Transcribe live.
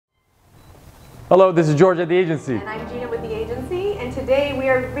Hello, this is George at the agency. And I'm Gina with the agency, and today we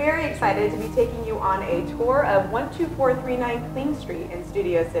are very excited to be taking you on a tour of 12439 Kling Street in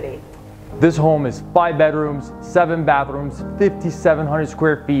Studio City. This home is 5 bedrooms, 7 bathrooms, 5,700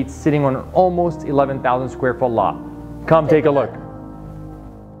 square feet, sitting on an almost 11,000 square foot lot. Come take a look.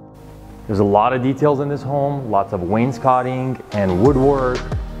 There's a lot of details in this home, lots of wainscoting and woodwork.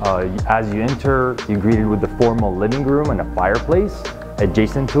 As you enter, you're greeted with the formal living room and a fireplace.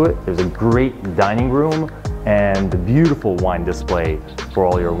 Adjacent to it, there's a great dining room and a beautiful wine display for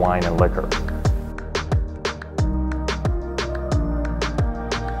all your wine and liquor.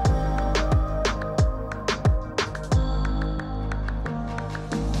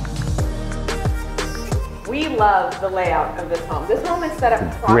 We love the layout of this home. This home is set up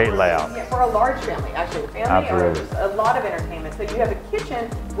properly. Great layout. Yeah, for a large family, actually. Family or just a lot of entertainment. So you have a kitchen,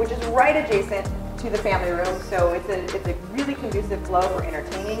 which is right adjacent to the family room, so it's a really conducive flow for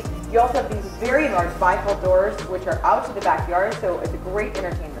entertaining. You also have these very large bifold doors, which are out to the backyard, so it's a great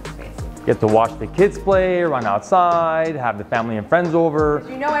entertainment space. Get to watch the kids play, run outside, have the family and friends over.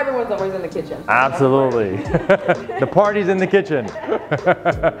 You know everyone's always in the kitchen. Absolutely. The party's in the kitchen.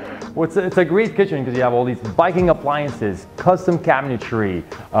 Well, it's a great kitchen because you have all these Viking appliances, custom cabinetry.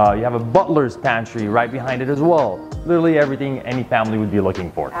 You have a butler's pantry right behind it as well. Literally everything any family would be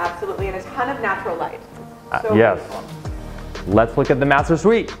looking for. Absolutely, and a ton of natural light. So yes. beautiful. Let's look at the master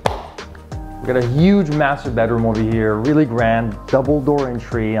suite. We've got a huge master bedroom over here, really grand, double door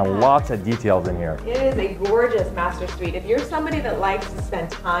entry, and lots of details in here. It is a gorgeous master suite. If you're somebody that likes to spend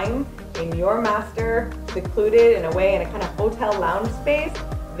time in your master, secluded in a way in a kind of hotel lounge space,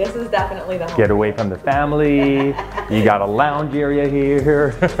 this is definitely the home. Get away from the family. You got a lounge area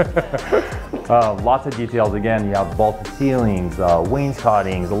here. Lots of details again. You have vaulted ceilings,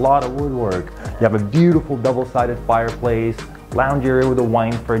 wainscotings, a lot of woodwork. You have a beautiful double-sided fireplace, lounge area with a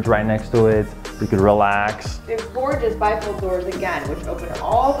wine fridge right next to it. You could relax. There's gorgeous bifold doors again, which open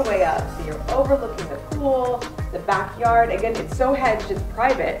all the way up. So you're overlooking the pool, the backyard. Again, it's so hedged, it's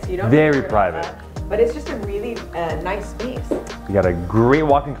private. So you don't Very private. But it's just a really nice space. You got a great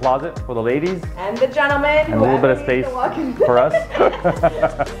walk-in closet for the ladies. And the gentlemen. And a little bit of space for us.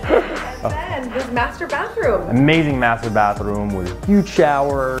 And then this master bathroom. Amazing master bathroom with a huge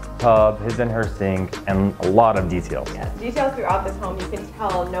shower, tub, his and her sink, and a lot of details. Yes, details throughout this home. You can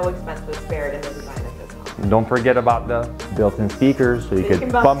tell no expense was spared in the design of this home. Don't forget about the built-in speakers so you can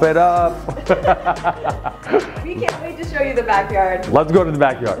bump it up. We can't wait to show you the backyard. Let's go to the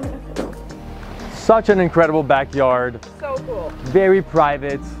backyard. Such an incredible backyard. So cool. Very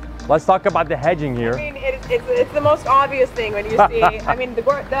private. Let's talk about the hedging here. I mean, it's the most obvious thing when you see, I mean,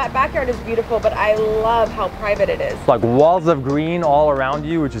 that backyard is beautiful, but I love how private it is. It's like walls of green all around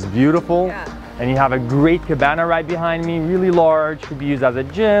you, which is beautiful. Yeah. And you have a great cabana right behind me, really large, could be used as a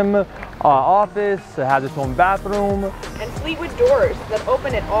gym, office, it has its own bathroom. And Fleetwood doors that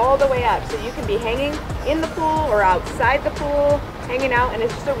open it all the way up, so you can be hanging in the pool or outside the pool, hanging out, and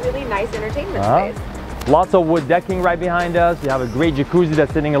it's just a really nice entertainment space. Lots of wood decking right behind us. You have a great jacuzzi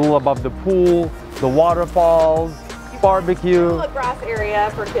that's sitting a little above the pool, the waterfalls, barbecue. A grass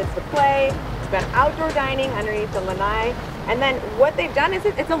area for kids to play. You've got outdoor dining underneath the lanai. And then what they've done is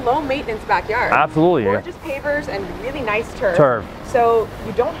it's a low maintenance backyard. Absolutely. Gorgeous pavers and really nice turf. So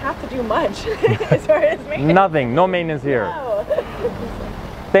you don't have to do much as far as maintenance. Nothing, no maintenance here. No.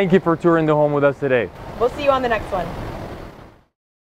 Thank you for touring the home with us today. We'll see you on the next one.